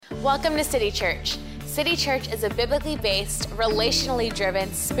Welcome to City Church. City Church is a biblically based, relationally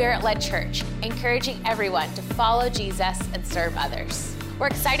driven, spirit-led church, encouraging everyone to follow Jesus and serve others. We're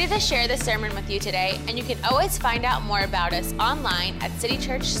excited to share this sermon with you today, and you can always find out more about us online at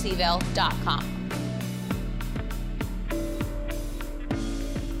citychurchseville.com.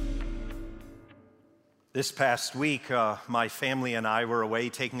 This past week, my family and I were away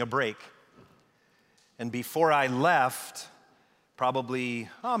taking a break. And before I left, probably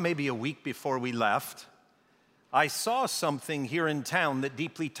maybe a week before we left, I saw something here in town that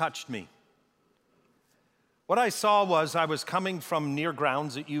deeply touched me. What I saw was I was coming from near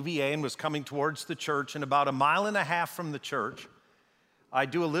grounds at UVA and was coming towards the church, and about 1.5 miles from the church, I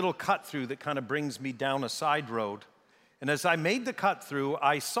do a little cut through that kind of brings me down a side road. And as I made the cut through,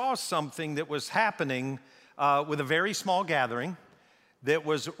 I saw something that was happening with a very small gathering that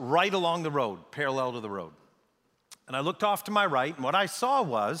was right along the road, parallel to the road. And I looked off to my right, and what I saw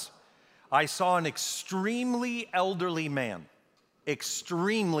was, I saw an extremely elderly man,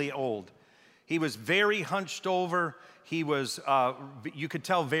 extremely old. He was very hunched over. He was, you could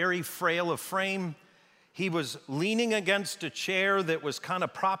tell, very frail of frame. He was leaning against a chair that was kind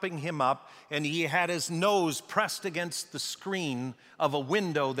of propping him up, and he had his nose pressed against the screen of a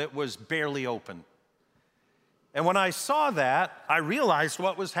window that was barely open. And when I saw that, I realized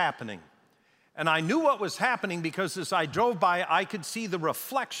what was happening. And I knew what was happening because as I drove by, I could see the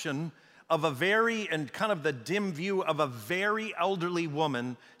reflection of and kind of the dim view of a very elderly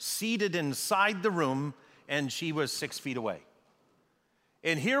woman seated inside the room, and she was 6 feet away.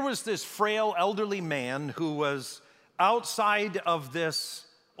 And here was this frail elderly man who was outside of this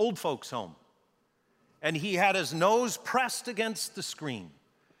old folks' home. And he had his nose pressed against the screen.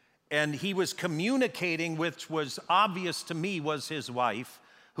 And he was communicating, which was obvious to me was his wife,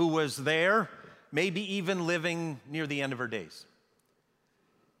 who was there, maybe even living near the end of her days.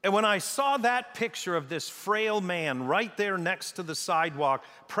 And when I saw that picture of this frail man right there next to the sidewalk,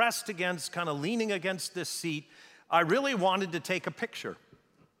 pressed against, kind of leaning against this seat, I really wanted to take a picture.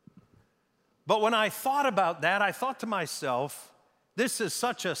 But when I thought about that, I thought to myself, this is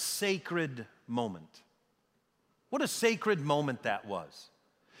such a sacred moment. What a sacred moment that was.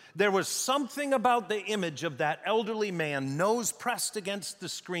 There was something about the image of that elderly man, nose pressed against the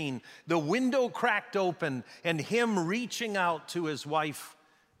screen, the window cracked open, and him reaching out to his wife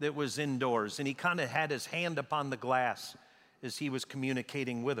that was indoors. And he kind of had his hand upon the glass as he was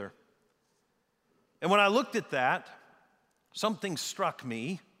communicating with her. And when I looked at that, something struck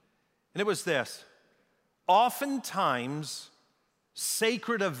me, and it was this. Oftentimes,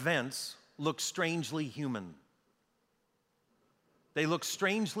 sacred events look strangely human. They look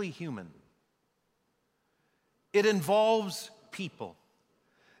strangely human. It involves people.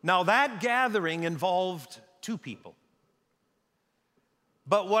 Now, that gathering involved 2 people.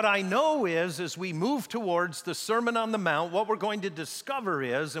 But what I know is, as we move towards the Sermon on the Mount, what we're going to discover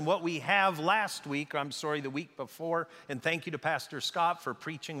is, and what we have the week before, and thank you to Pastor Scott for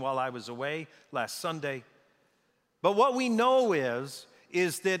preaching while I was away last Sunday. But what we know is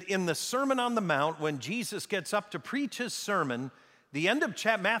that in the Sermon on the Mount, when Jesus gets up to preach his sermon, the end of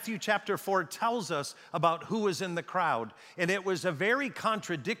Matthew chapter 4 tells us about who was in the crowd. And it was a very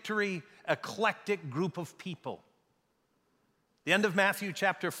contradictory, eclectic group of people. The end of Matthew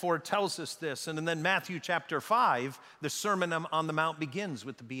chapter 4 tells us this. And then Matthew chapter 5, the Sermon on the Mount begins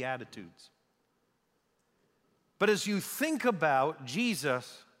with the Beatitudes. But as you think about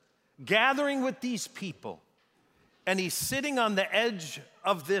Jesus gathering with these people, and he's sitting on the edge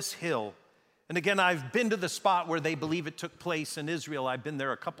of this hill. And again, I've been to the spot where they believe it took place in Israel. I've been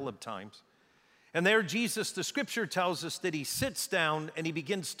there a couple of times. And there Jesus, the scripture tells us that he sits down and he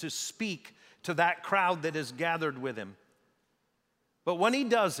begins to speak to that crowd that is gathered with him. But when he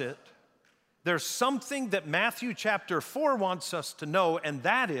does it, there's something that Matthew chapter 4 wants us to know, and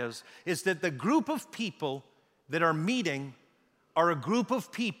that is that the group of people that are meeting are a group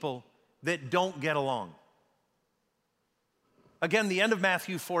of people that don't get along. Again, the end of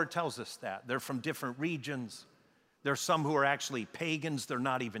Matthew 4 tells us that. They're from different regions. There's some who are actually pagans. They're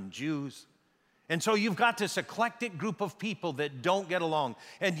not even Jews. And so you've got this eclectic group of people that don't get along.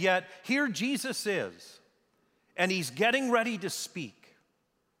 And yet, here Jesus is, and he's getting ready to speak.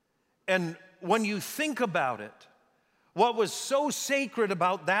 And when you think about it, what was so sacred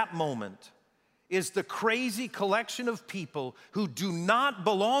about that moment is the crazy collection of people who do not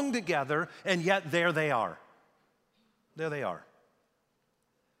belong together, and yet there they are. There they are.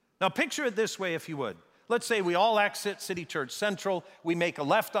 Now picture it this way, if you would. let's say we all exit City Church Central, we make a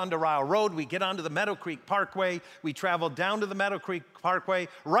left onto Ryle Road, we get onto the Meadow Creek Parkway, we travel down to the Meadow Creek Parkway.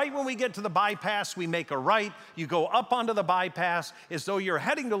 Right when we get to the bypass, we make a right. You go up onto the bypass as though you're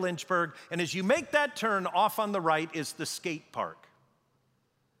heading to Lynchburg, and as you make that turn, off on the right is the skate park.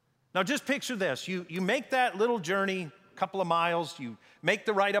 Now just picture this. You make that little journey, a couple of miles, you make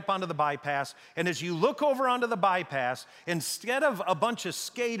the right up onto the bypass, and as you look over onto the bypass, instead of a bunch of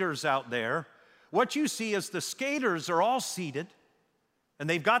skaters out there, what you see is the skaters are all seated, and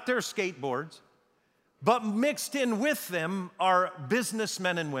they've got their skateboards, but mixed in with them are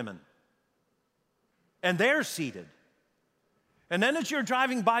businessmen and women. And they're seated. And then as you're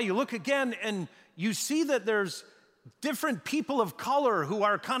driving by, you look again, and you see that there's different people of color who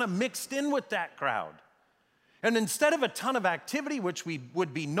are kind of mixed in with that crowd. And instead of a ton of activity, which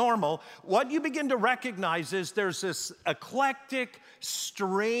would be normal, what you begin to recognize is there's this eclectic,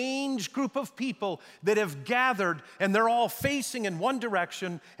 strange group of people that have gathered, and they're all facing in one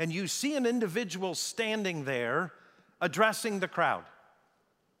direction, and you see an individual standing there addressing the crowd.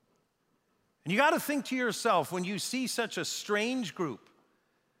 And you got to think to yourself, when you see such a strange group,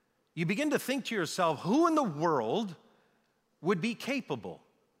 you begin to think to yourself, who in the world would be capable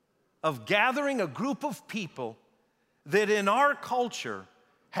of gathering a group of people that in our culture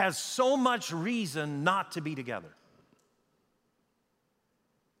has so much reason not to be together?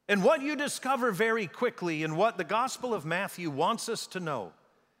 And what you discover very quickly, and what the Gospel of Matthew wants us to know,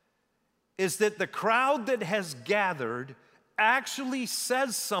 is that the crowd that has gathered actually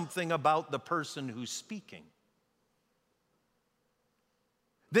says something about the person who's speaking.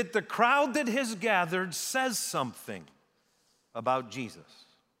 That the crowd that has gathered says something about Jesus.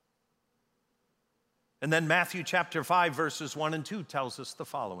 And then Matthew chapter 5, verses 1 and 2 tells us the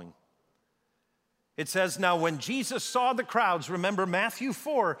following. It says, now when Jesus saw the crowds, remember Matthew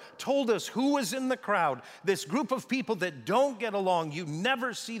 4 told us who was in the crowd, this group of people that don't get along, you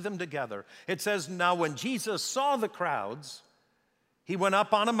never see them together. It says, now when Jesus saw the crowds, he went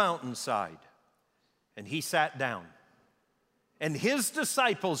up on a mountainside and he sat down. And his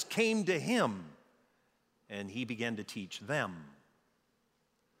disciples came to him and he began to teach them.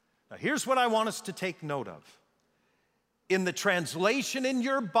 Now, here's what I want us to take note of. In the translation in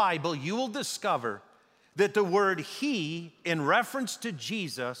your Bible, you will discover that the word he, in reference to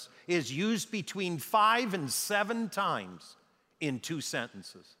Jesus, is used between 5 and 7 times in 2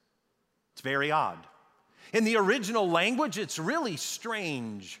 sentences. It's very odd. In the original language, it's really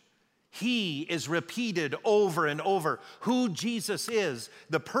strange. He is repeated over and over. Who Jesus is,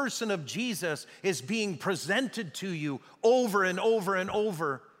 the person of Jesus, is being presented to you over and over and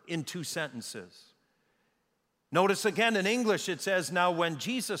over in 2 sentences. Notice again in English it says, now when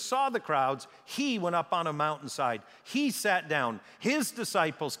Jesus saw the crowds, he went up on a mountainside. He sat down. His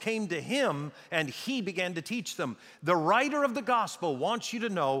disciples came to him and he began to teach them. The writer of the gospel wants you to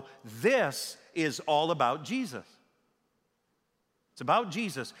know this is all about Jesus. It's about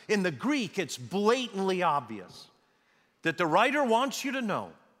Jesus. In the Greek, it's blatantly obvious that the writer wants you to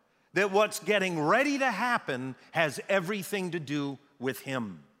know that what's getting ready to happen has everything to do with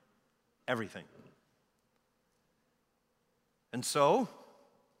him. Everything. And so,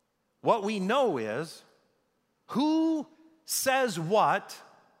 what we know is who says what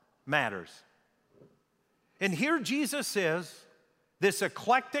matters. And here Jesus is, this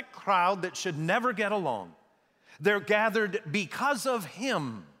eclectic crowd that should never get along. They're gathered because of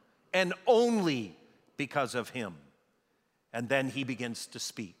him and only because of him. And then he begins to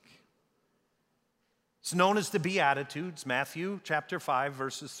speak. It's known as the Beatitudes, Matthew chapter 5,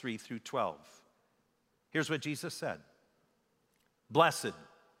 verses 3 through 12. Here's what Jesus said. Blessed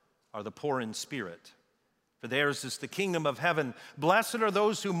are the poor in spirit, for theirs is the kingdom of heaven. Blessed are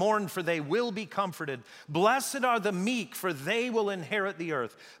those who mourn, for they will be comforted. Blessed are the meek, for they will inherit the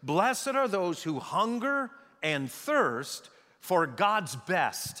earth. Blessed are those who hunger and thirst for God's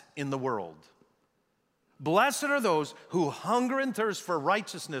best in the world. Blessed are those who hunger and thirst for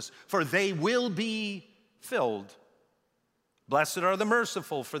righteousness, for they will be filled. Blessed are the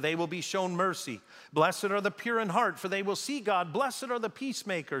merciful, for they will be shown mercy. Blessed are the pure in heart, for they will see God. Blessed are the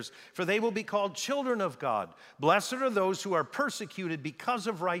peacemakers, for they will be called children of God. Blessed are those who are persecuted because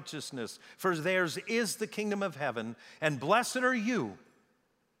of righteousness, for theirs is the kingdom of heaven. And blessed are you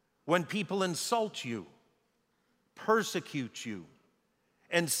when people insult you, persecute you,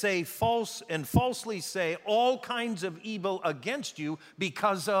 and falsely say all kinds of evil against you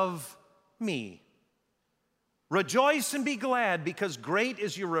because of me. Rejoice and be glad, because great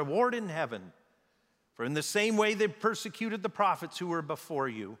is your reward in heaven. For in the same way they persecuted the prophets who were before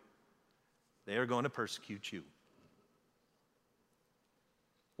you, they are going to persecute you.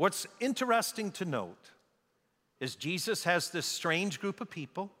 What's interesting to note is Jesus has this strange group of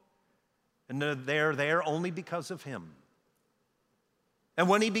people, and they're there only because of him. And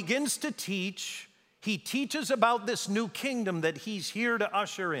when he begins to teach, he teaches about this new kingdom that he's here to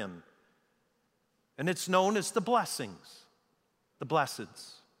usher in. And it's known as the blessings, the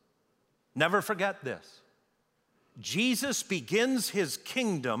blesseds. Never forget this. Jesus begins his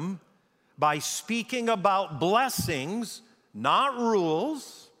kingdom by speaking about blessings, not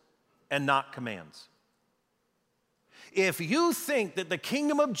rules and not commands. If you think that the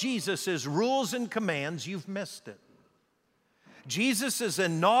kingdom of Jesus is rules and commands, you've missed it. Jesus'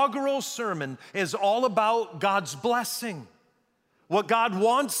 inaugural sermon is all about God's blessing, what God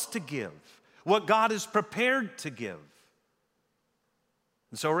wants to give, what God is prepared to give.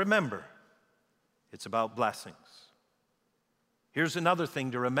 And so remember, it's about blessings. Here's another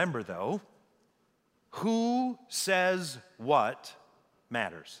thing to remember, though. Who says what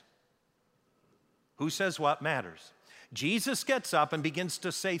matters? Who says what matters? Jesus gets up and begins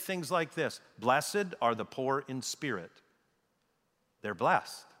to say things like this: blessed are the poor in spirit. They're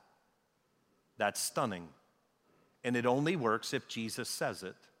blessed. That's stunning. And it only works if Jesus says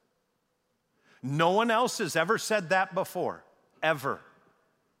it. No one else has ever said that before, ever.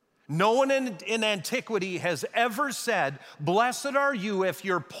 No one in antiquity has ever said, blessed are you if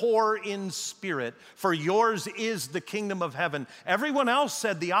you're poor in spirit, for yours is the kingdom of heaven. Everyone else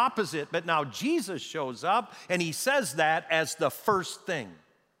said the opposite, but now Jesus shows up and he says that as the first thing.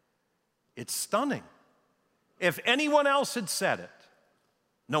 It's stunning. If anyone else had said it,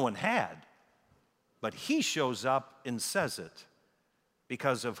 no one had, but he shows up and says it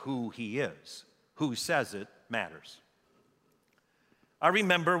because of who he is. Who says it matters. I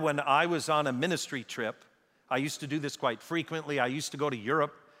remember when I was on a ministry trip, I used to do this quite frequently. I used to go to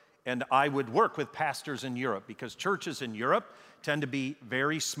Europe, and I would work with pastors in Europe because churches in Europe tend to be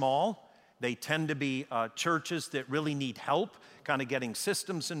very small. They tend to be churches that really need help, kind of getting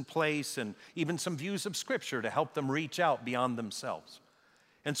systems in place and even some views of Scripture to help them reach out beyond themselves.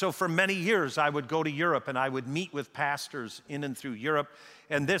 And so for many years, I would go to Europe and I would meet with pastors in and through Europe.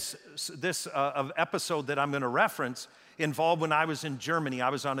 And this episode that I'm going to reference involved when I was in Germany. I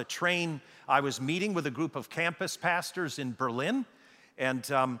was on a train. I was meeting with a group of campus pastors in Berlin.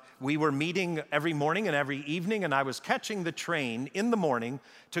 And we were meeting every morning and every evening. And I was catching the train in the morning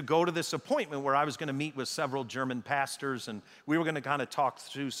to go to this appointment where I was going to meet with several German pastors. And we were going to kind of talk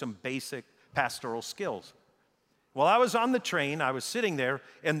through some basic pastoral skills. While I was on the train, I was sitting there,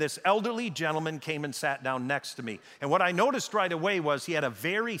 and this elderly gentleman came and sat down next to me. And what I noticed right away was he had a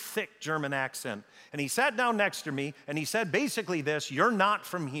very thick German accent. And he sat down next to me, and he said basically this: you're not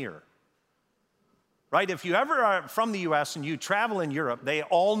from here. Right? If you ever are from the U.S. and you travel in Europe, they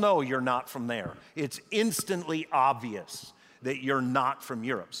all know you're not from there. It's instantly obvious that you're not from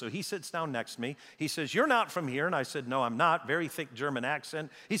Europe. So he sits down next to me. He says, you're not from here. And I said, no, I'm not. Very thick German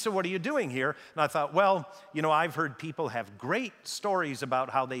accent. He said, what are you doing here? And I thought, well, you know, I've heard people have great stories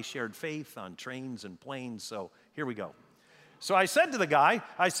about how they shared faith on trains and planes. So here we go. So I said to the guy,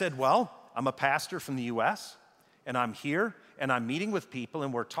 I said, well, I'm a pastor from the U.S., and I'm here, and I'm meeting with people,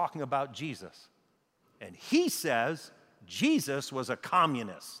 and we're talking about Jesus. And he says, Jesus was a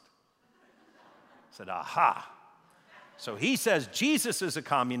communist. I said, aha. So he says Jesus is a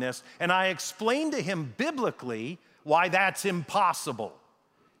communist, and I explained to him biblically why that's impossible.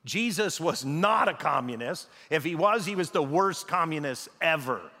 Jesus was not a communist. If he was the worst communist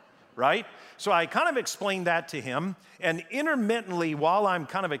ever, right? So I kind of explained that to him, and intermittently, while I'm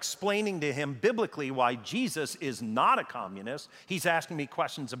kind of explaining to him biblically why Jesus is not a communist, he's asking me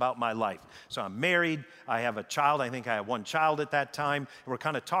questions about my life. So I'm married, I have a child, I think I had one child at that time. We're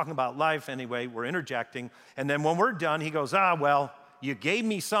kind of talking about life anyway, we're interjecting, and then when we're done, he goes, well, you gave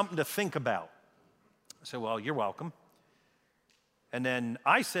me something to think about. I said, well, you're welcome. And then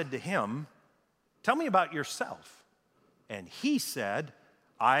I said to him, tell me about yourself. And he said,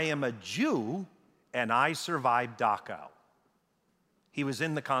 I am a Jew, and I survived Dachau. He was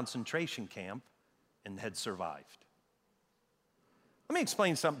in the concentration camp and had survived. Let me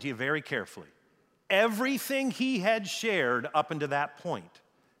explain something to you very carefully. Everything he had shared up until that point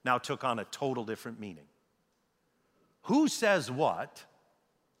now took on a total different meaning. Who says what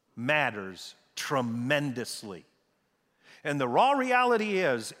matters tremendously. And the raw reality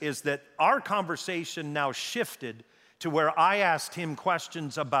is that our conversation now shifted to where I asked him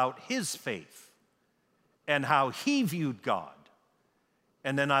questions about his faith and how he viewed God.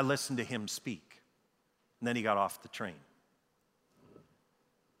 And then I listened to him speak. And then he got off the train.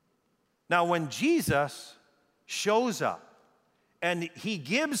 Now, when Jesus shows up and he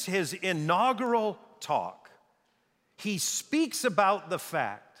gives his inaugural talk, he speaks about the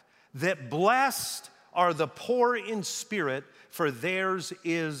fact that blessed are the poor in spirit, for theirs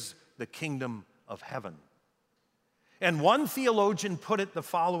is the kingdom of heaven. And one theologian put it the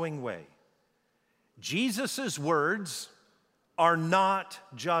following way: Jesus' words are not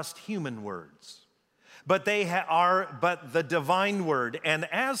just human words, but they are the divine word, and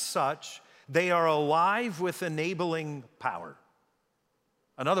as such, they are alive with enabling power.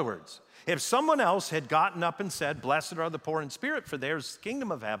 In other words, if someone else had gotten up and said, "Blessed are the poor in spirit, for theirs the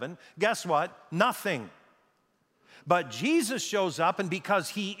kingdom of heaven," guess what? Nothing. But Jesus shows up, and because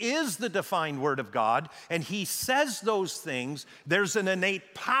he is the defined word of God, and he says those things, there's an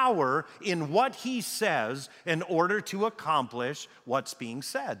innate power in what he says in order to accomplish what's being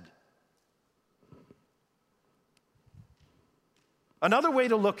said. Another way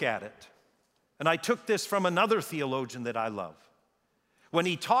to look at it, and I took this from another theologian that I love, when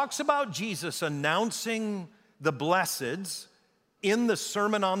he talks about Jesus announcing the blesseds in the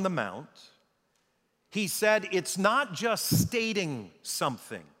Sermon on the Mount, he said it's not just stating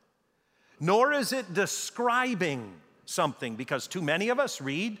something, nor is it describing something, because too many of us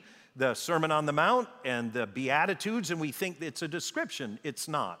read the Sermon on the Mount and the Beatitudes and we think it's a description. It's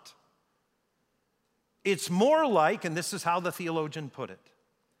not. It's more like, and this is how the theologian put it,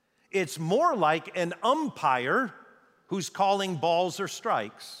 it's more like an umpire who's calling balls or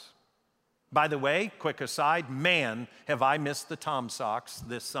strikes. By the way, quick aside, man, have I missed the Tom Sox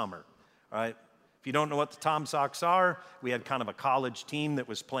this summer, all right? If you don't know what the Tom Sox are, we had kind of a college team that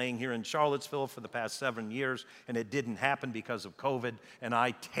was playing here in Charlottesville for the past 7 years, and it didn't happen because of COVID, and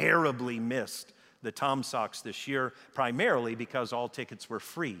I terribly missed the Tom Sox this year, primarily because all tickets were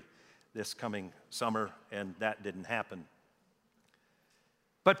free this coming summer, and that didn't happen.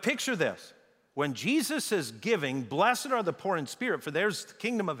 But picture this. When Jesus is giving, "Blessed are the poor in spirit, for theirs is the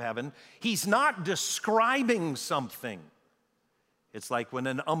kingdom of heaven," he's not describing something. It's like when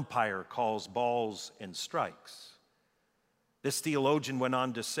an umpire calls balls and strikes. This theologian went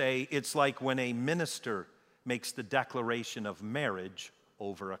on to say, it's like when a minister makes the declaration of marriage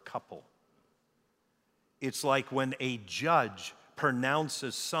over a couple. It's like when a judge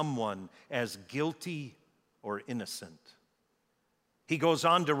pronounces someone as guilty or innocent. He goes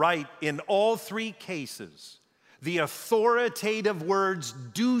on to write, in all three cases, the authoritative words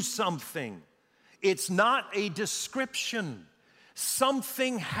do something. It's not a description.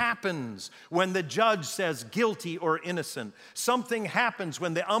 Something happens when the judge says guilty or innocent. Something happens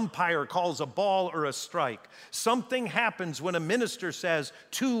when the umpire calls a ball or a strike. Something happens when a minister says,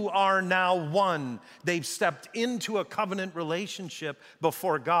 "Two are now one." They've stepped into a covenant relationship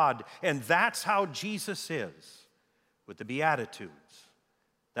before God. And that's how Jesus is with the Beatitudes.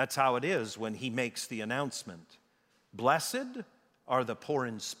 That's how it is when he makes the announcement. Blessed are the poor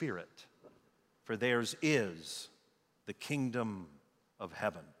in spirit, for theirs is the kingdom of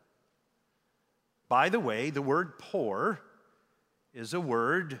heaven. By the way, the word poor is a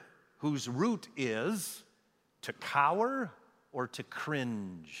word whose root is to cower or to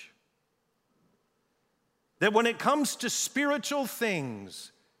cringe. That when it comes to spiritual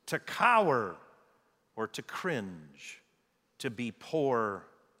things, to cower or to cringe, to be poor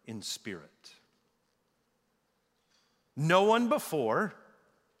in spirit. No one before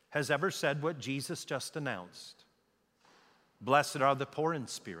has ever said what Jesus just announced. Blessed are the poor in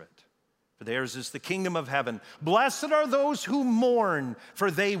spirit, for theirs is the kingdom of heaven. Blessed are those who mourn, for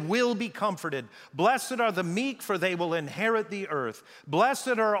they will be comforted. Blessed are the meek, for they will inherit the earth.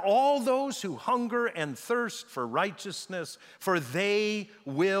 Blessed are all those who hunger and thirst for righteousness, for they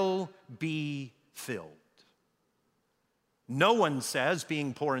will be filled. No one says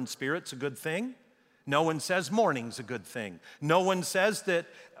being poor in spirit's a good thing. No one says mourning's a good thing. No one says that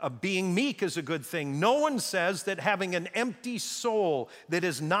being meek is a good thing. No one says that having an empty soul that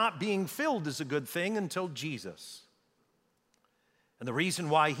is not being filled is a good thing until Jesus. And the reason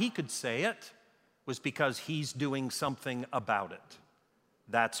why he could say it was because he's doing something about it.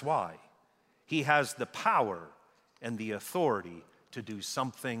 That's why. He has the power and the authority to do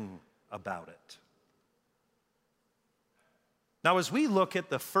something about it. Now, as we look at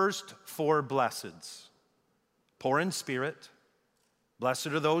the first four blesseds, poor in spirit, blessed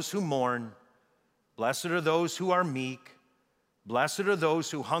are those who mourn, blessed are those who are meek, blessed are those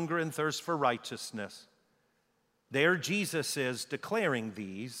who hunger and thirst for righteousness. There Jesus is declaring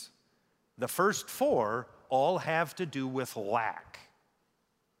these. The first four all have to do with lack.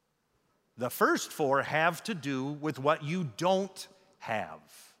 The first four have to do with what you don't have.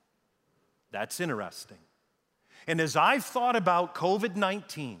 That's interesting. And as I've thought about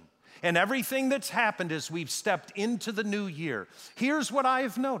COVID-19 and everything that's happened as we've stepped into the new year, here's what I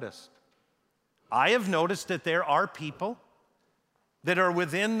have noticed. I have noticed that there are people that are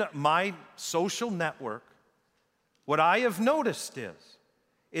within my social network, what I have noticed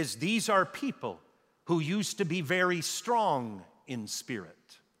is these are people who used to be very strong in spirit,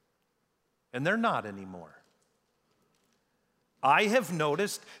 and they're not anymore. I have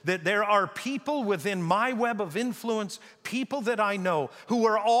noticed that there are people within my web of influence, people that I know, who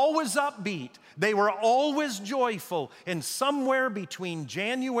were always upbeat. They were always joyful. And somewhere between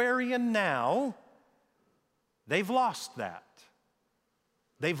January and now, they've lost that.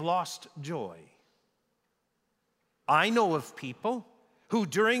 They've lost joy. I know of people who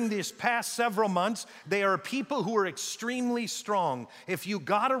during these past several months, they are people who are extremely strong. If you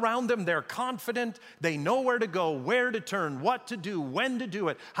got around them, they're confident, they know where to go, where to turn, what to do, when to do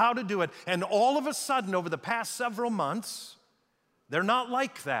it, how to do it. And all of a sudden, over the past several months, they're not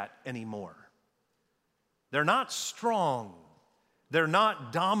like that anymore. They're not strong. They're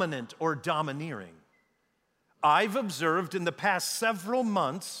not dominant or domineering. I've observed in the past several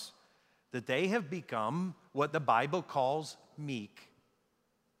months that they have become what the Bible calls meek.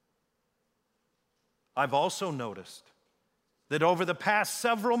 I've also noticed that over the past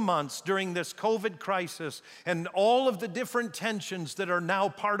several months during this COVID crisis and all of the different tensions that are now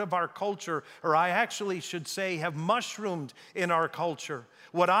part of our culture, or I actually should say have mushroomed in our culture,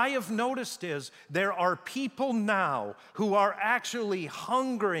 what I have noticed is there are people now who are actually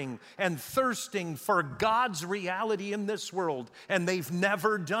hungering and thirsting for God's reality in this world, and they've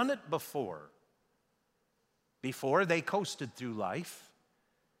never done it before. Before, they coasted through life.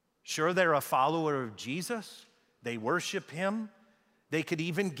 Sure, they're a follower of Jesus. They worship him. They could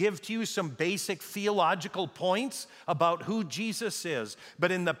even give to you some basic theological points about who Jesus is.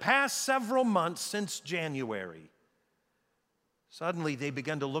 But in the past several months since January, suddenly they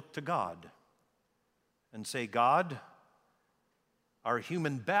began to look to God and say, God, our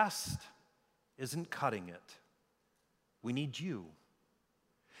human best isn't cutting it. We need you.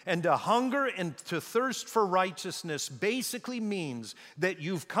 And to hunger and to thirst for righteousness basically means that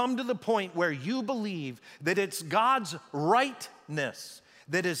you've come to the point where you believe that it's God's rightness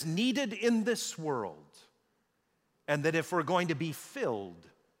that is needed in this world, and that if we're going to be filled,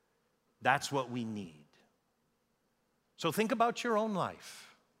 that's what we need. So think about your own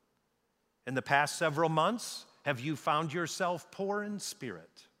life. In the past several months, have you found yourself poor in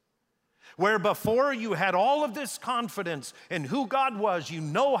spirit? Where before you had all of this confidence in who God was, you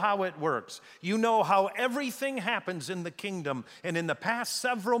know how it works. You know how everything happens in the kingdom. And in the past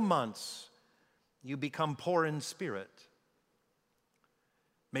several months, you become poor in spirit.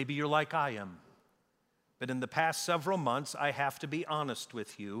 Maybe you're like I am. But in the past several months, I have to be honest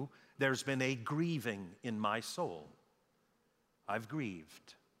with you, there's been a grieving in my soul. I've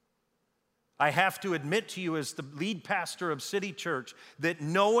grieved. I have to admit to you as the lead pastor of City Church that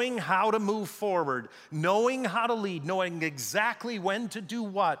knowing how to move forward, knowing how to lead, knowing exactly when to do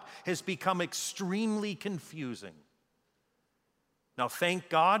what has become extremely confusing. Now, thank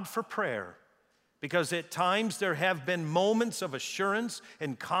God for prayer, because at times there have been moments of assurance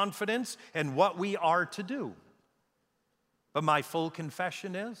and confidence in what we are to do. But my full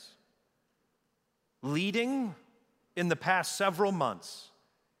confession is, leading in the past several months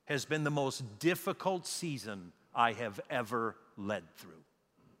has been the most difficult season I have ever led through.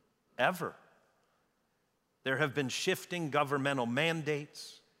 Ever. There have been shifting governmental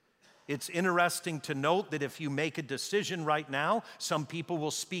mandates. It's interesting to note that if you make a decision right now, some people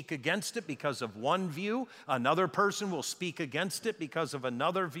will speak against it because of one view, another person will speak against it because of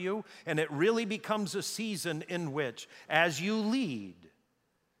another view, and it really becomes a season in which, as you lead,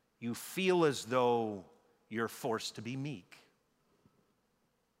 you feel as though you're forced to be meek.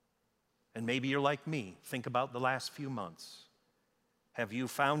 And maybe you're like me. Think about the last few months. Have you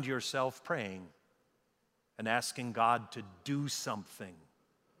found yourself praying and asking God to do something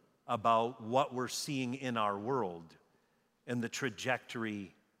about what we're seeing in our world and the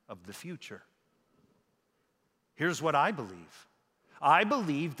trajectory of the future? Here's what I believe. I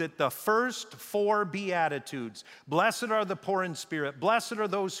believe that the first 4 Beatitudes, blessed are the poor in spirit, blessed are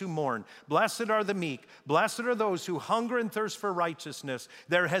those who mourn, blessed are the meek, blessed are those who hunger and thirst for righteousness.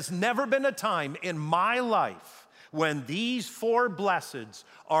 There has never been a time in my life when these 4 blesseds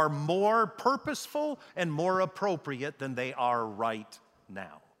are more purposeful and more appropriate than they are right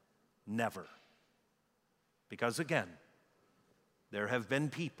now. Never. Because again, there have been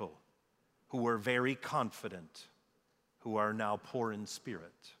people who were very confident who are now poor in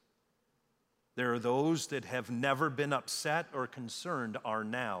spirit. There are those that have never been upset or concerned are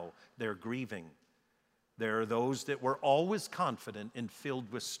now, they're grieving. There are those that were always confident and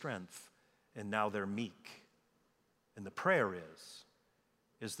filled with strength, and now they're meek. And the prayer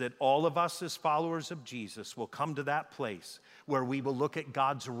is that all of us as followers of Jesus will come to that place where we will look at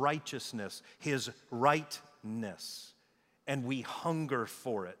God's righteousness, his rightness, and we hunger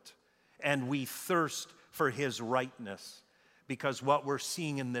for it, and we thirst for his rightness, because what we're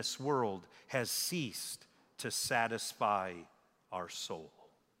seeing in this world has ceased to satisfy our soul.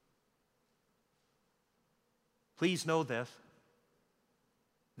 Please know this,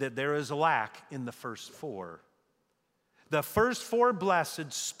 that there is a lack in the first four. The first four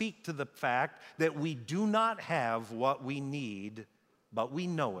blessed speak to the fact that we do not have what we need, but we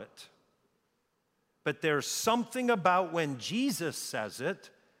know it. But there's something about when Jesus says it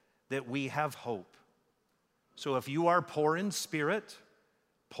that we have hope. So if you are poor in spirit,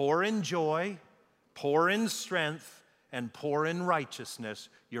 poor in joy, poor in strength, and poor in righteousness,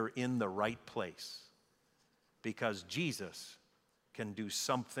 you're in the right place, because Jesus can do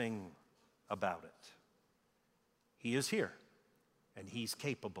something about it. He is here, and he's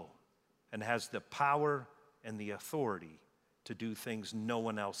capable, and has the power and the authority to do things no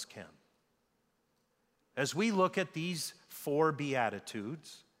one else can. As we look at these four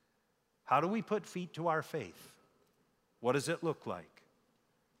Beatitudes, how do we put feet to our faith? What does it look like?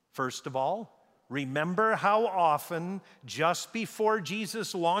 First of all, remember how often, just before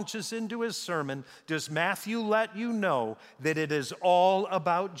Jesus launches into his sermon, does Matthew let you know that it is all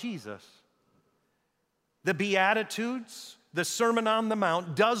about Jesus. The Beatitudes, the Sermon on the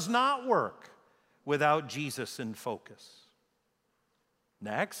Mount, does not work without Jesus in focus.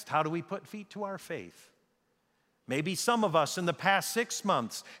 Next, how do we put feet to our faith? Maybe some of us in the past 6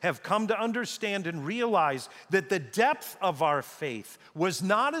 months have come to understand and realize that the depth of our faith was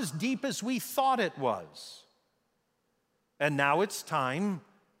not as deep as we thought it was. And now it's time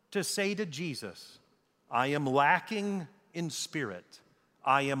to say to Jesus, I am lacking in spirit.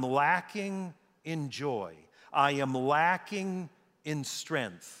 I am lacking in joy. I am lacking in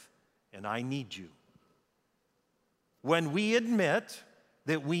strength, and I need you. When we admit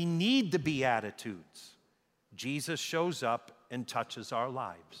that we need the Beatitudes, Jesus shows up and touches our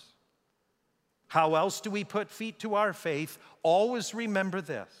lives. How else do we put feet to our faith? Always remember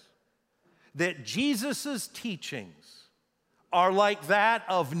this, that Jesus' teachings are like that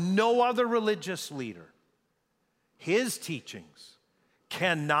of no other religious leader. His teachings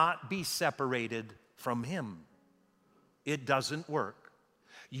cannot be separated from him. It doesn't work.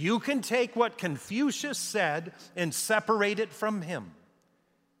 You can take what Confucius said and separate it from him,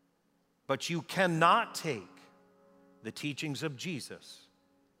 but you cannot take the teachings of Jesus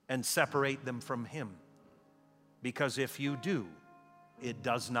and separate them from him, because if you do, it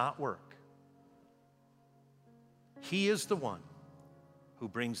does not work. He is the one who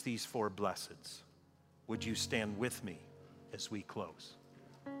brings these four blesseds. Would you stand with me as we close?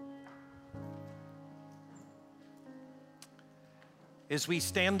 As we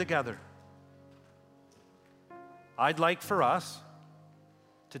stand together, I'd like for us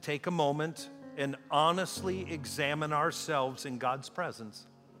to take a moment and honestly examine ourselves in God's presence.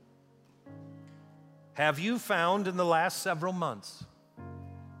 Have you found in the last several months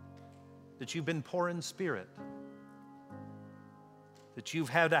that you've been poor in spirit? That you've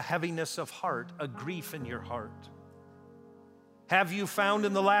had a heaviness of heart, a grief in your heart? Have you found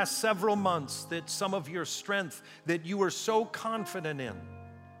in the last several months that some of your strength that you were so confident in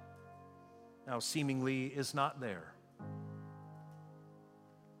now seemingly is not there?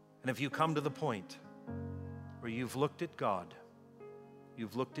 And if you come to the point where you've looked at God,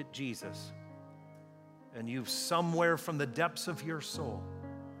 you've looked at Jesus, and you've somewhere from the depths of your soul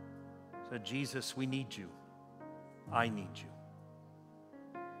said, Jesus, we need you. I need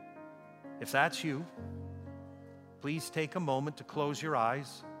you. If that's you, please take a moment to close your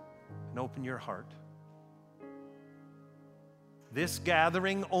eyes and open your heart. This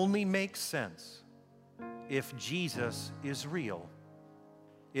gathering only makes sense if Jesus is real.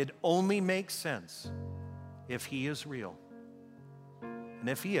 It only makes sense if he is real. And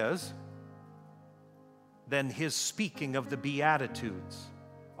if he is, then his speaking of the Beatitudes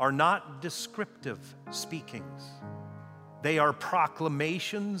are not descriptive speakings. They are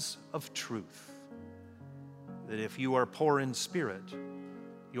proclamations of truth. That if you are poor in spirit,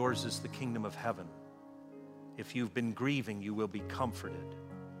 yours is the kingdom of heaven. If you've been grieving, you will be comforted.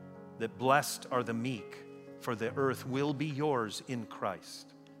 That blessed are the meek, for the earth will be yours in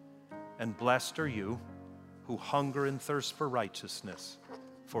Christ. And blessed are you who hunger and thirst for righteousness,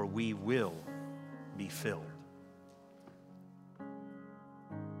 for we will be filled.